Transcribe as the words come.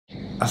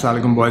अस्सलाम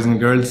वालेकुम boys and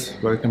girls,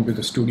 welcome to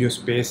the studio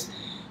space.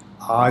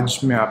 आज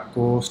मैं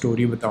आपको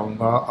स्टोरी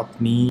बताऊंगा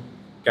अपनी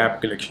कैप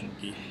कलेक्शन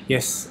की।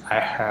 Yes, I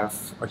have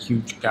a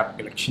huge cap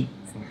collection.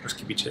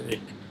 उसके पीछे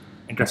एक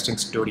इंटरेस्टिंग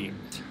स्टोरी है,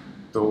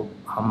 तो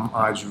हम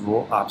आज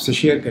वो आपसे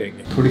शेयर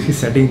करेंगे। थोड़ी सी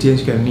सेटिंग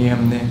चेंज करनी है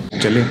हमने,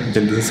 चले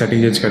जल्दी से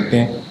सेटिंग चेंज करते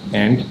हैं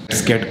and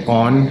let's get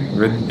on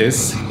with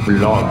this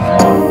vlog.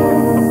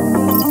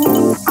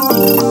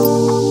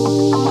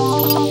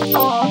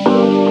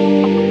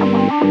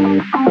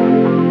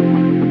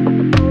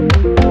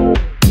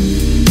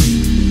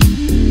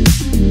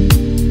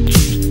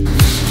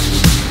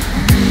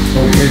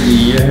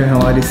 ये है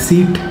हमारी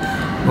सीट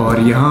और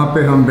यहाँ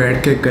पे हम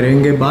बैठ के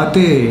करेंगे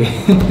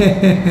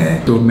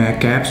बातें। तो मैं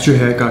कैप्स जो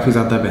है काफ़ी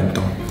ज़्यादा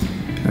पहनता हूँ।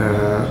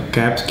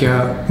 कैप्स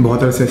क्या,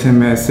 बहुत अरसे से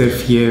मैं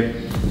सिर्फ ये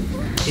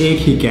एक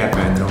ही कैप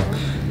पहन रहा हूँ।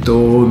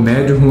 तो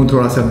मैं जो हूँ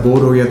थोड़ा सा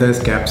बोर हो गया था इस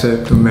कैप से,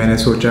 तो मैंने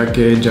सोचा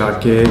कि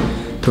जाके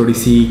थोड़ी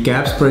सी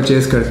कैप्स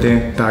परचेज़ करते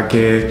हैं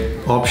ताकि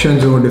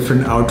ऑप्शंस हो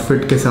डिफरेंट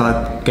आउटफिट के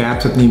साथ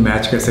कैप्स अपनी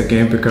मैच कर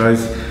सकें, because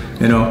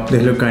you know they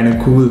look kind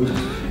of cool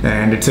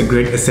and it's a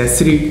great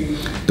accessory.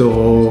 तो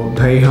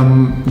भाई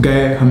हम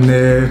गए,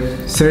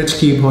 हमने सर्च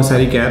की बहुत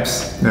सारी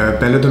कैप्स।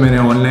 पहले तो मैंने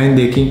ऑनलाइन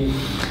देखी,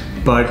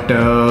 बट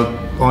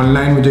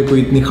ऑनलाइन मुझे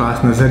कोई इतनी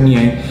ख़ास नज़र नहीं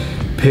आई।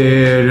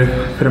 फिर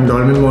हम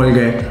डॉल्मेन मॉल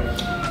गए,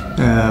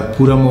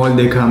 पूरा मॉल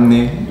देखा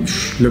हमने,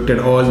 looked at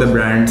all the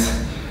brands.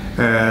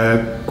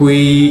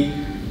 कोई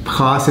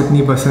ख़ास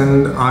इतनी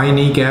पसंद आई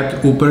नहीं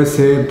कैप, ऊपर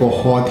से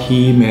बहुत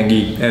ही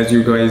महंगी। एज़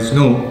यू गाइज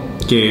नो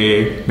कि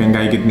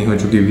महंगाई कितनी हो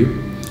चुकी हुई,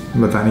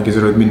 बताने की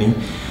ज़रूरत भी नहीं।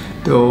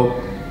 तो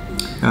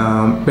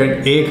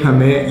बट एक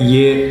हमें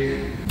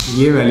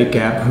ये वाली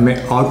कैप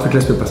हमें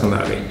आउटफिटर्स पे पसंद आ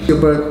गई। इसके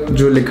ऊपर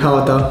जो लिखा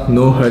होता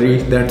no Hari,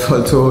 that's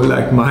also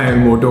like my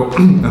motto.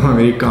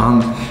 Very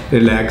calm,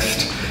 relaxed,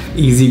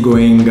 easy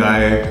going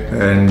guy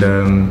and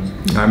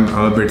I'm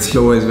a bit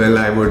slow as well,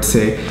 I would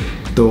say।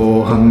 तो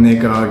हमने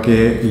कहा कि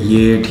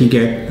ये ठीक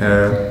है,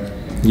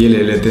 ये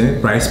ले लेते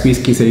हैं। प्राइस भी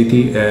इसकी सही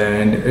थी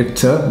and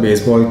it's a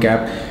baseball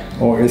cap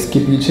और इसके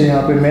पीछे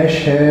यहाँ पे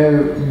मैश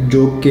है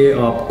जो कि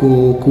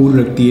आपको कूल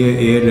रखती है,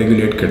 एयर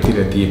रेगुलेट करती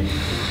रहती है।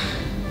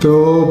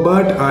 तो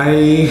but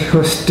I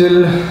was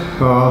still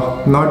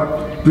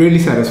not really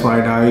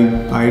satisfied.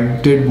 I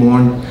did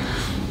want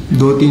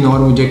 2-3 और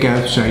मुझे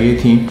कैप्स चाहिए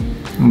थी,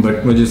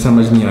 बट मुझे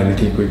समझ नहीं आ रही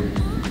थी कोई।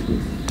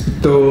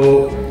 तो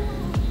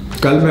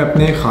कल मैं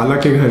अपने खाला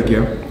के घर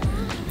गया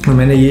और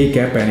मैंने ये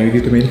कैप पहनी हुई थी।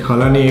 तो मेरी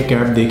खाला ने ये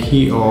कैप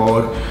देखी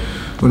और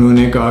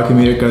उन्होंने कहा कि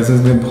मेरे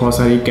कज़न्स ने बहुत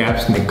सारी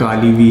कैप्स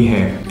निकाली हुई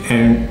हैं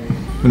एंड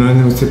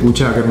उन्होंने मुझसे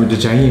पूछा अगर मुझे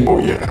चाहिए।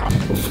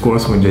 ऑफ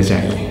कोर्स मुझे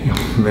चाहिए,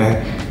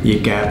 मैं ये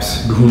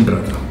कैप्स ढूंढ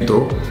रहा था।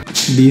 तो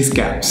दीज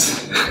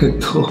कैप्स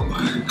तो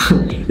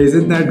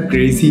इज़न्ट दैट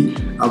क्रेजी।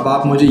 अब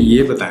आप मुझे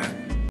ये बताएं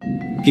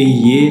कि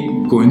ये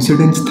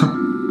कोइंसिडेंस था,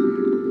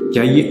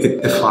 क्या ये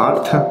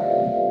इत्तेफाक था,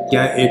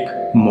 क्या एक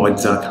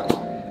मौजज़ा था?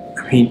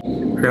 आई मीन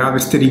अगर आप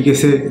इस तरीके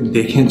से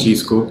देखें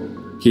चीज़ को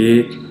कि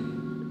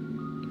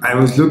I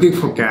was looking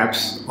for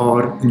caps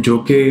और जो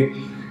कि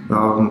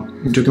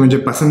मुझे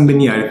पसंद भी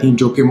नहीं आ रही थी,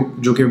 जो कि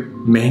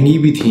महंगी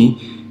भी थी,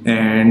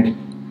 and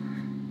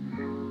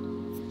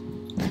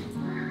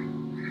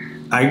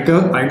I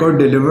got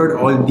delivered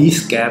all these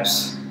caps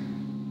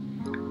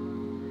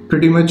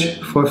pretty much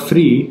for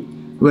free।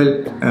 well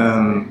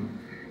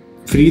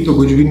free तो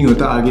कुछ भी नहीं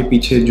होता, आगे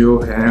पीछे जो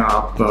है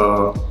आप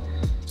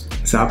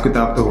हिसाब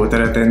किताब तो होता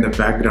रहता है in the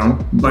background.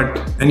 But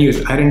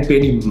anyways I didn't पे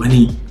any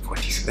money for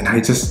this when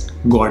I just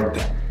got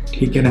that,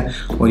 ठीक है ना।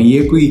 और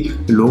ये कोई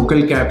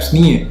लोकल कैप्स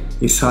नहीं है,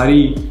 ये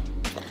सारी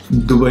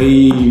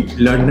दुबई,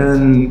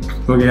 लंदन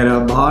वगैरह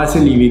बाहर से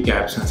ली हुई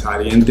कैप्स हैं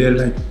सारी, and there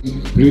like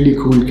really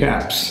cool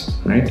caps,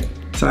 right.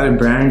 सारे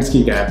ब्रांड्स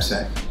की कैप्स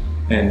हैं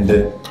and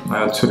I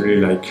also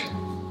really like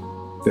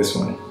this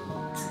one.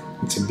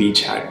 It's a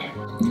beach hat,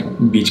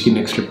 बीच की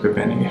नेक्स्ट ट्रिप पे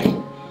पहनेंगे।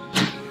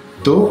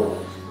 तो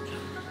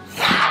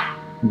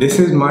this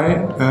is my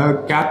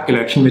cap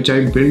collection which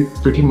I build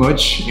pretty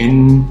much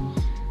in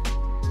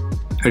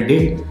a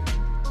day,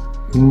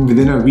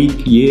 within a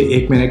week। ये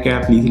एक मैंने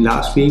cap ली थी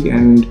last week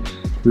and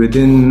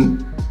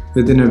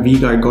within a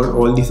week I got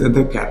all these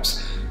other caps।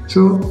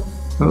 so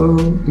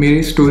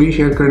मेरी story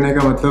share करने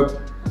का मतलब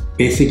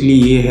basically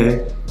ये है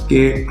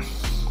कि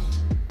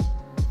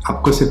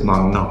आपको सिर्फ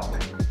मांगना होता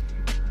है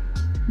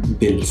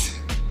दिल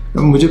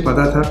से। मुझे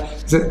पता था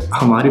सर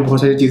हमारी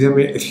बहुत सारी चीज़ें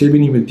हमें इसलिए भी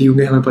नहीं मिलती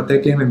क्योंकि हमें पता है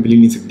कि हमें मिल ही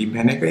नहीं सकती।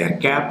 मैंने कहा यार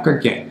कैप का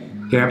क्या है,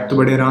 कैप तो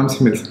बड़े आराम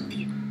से मिल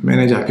सकती है,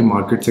 मैंने जाके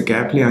मार्केट से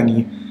कैप ले आनी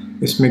है,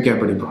 इसमें क्या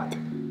बड़ी बात है,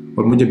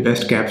 और मुझे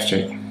बेस्ट कैप्स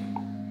चाहिए।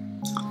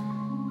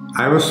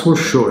 I was so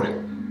sure.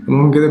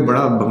 हम कहते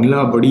बड़ा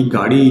बंगला, बड़ी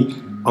गाड़ी,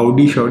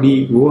 आउडी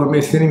शॉडी, वो हमें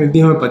इससे नहीं मिलती।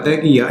 हमें पता है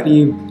कि यार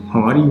ये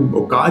हमारी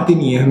औकात ही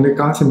नहीं है, हमें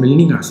कहाँ से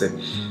मिलनी कहाँ से।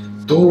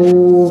 तो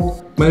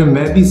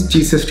मैं भी इस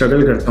चीज़ से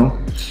स्ट्रगल करता हूँ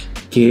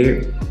कि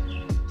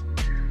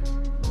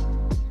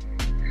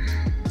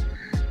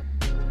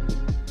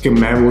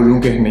मैं बोलूँ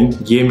कि नहीं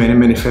ये मैंने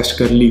मैनिफेस्ट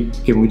कर ली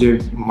कि मुझे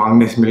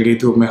मांगने से मिल गई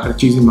तो मैं हर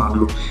चीज़ ही मांग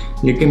लूँ,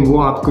 लेकिन वो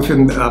आपके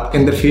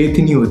अंदर फेथ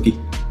ही नहीं होती।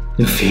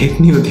 जब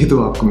फेथ नहीं होती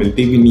तो आपको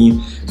मिलती भी नहीं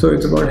है. So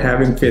it's about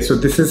having faith. So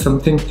this is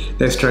something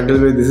that struggle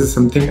with, this is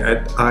something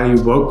I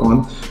work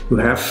on, to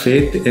have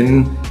faith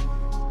in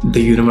the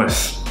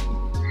universe.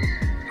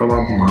 अब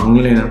आप मांग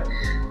लेना,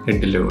 it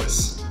delivers.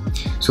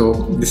 So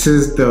this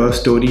is the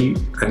story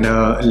and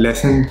a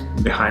lesson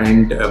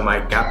behind my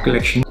cap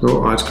collection. So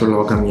आज का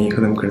vlog हम यही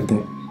ख़त्म करते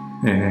हैं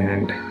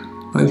and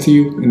I'll see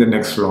you in the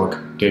next vlog.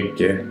 Take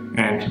care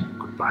and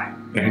goodbye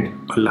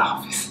and Allah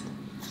Hafiz.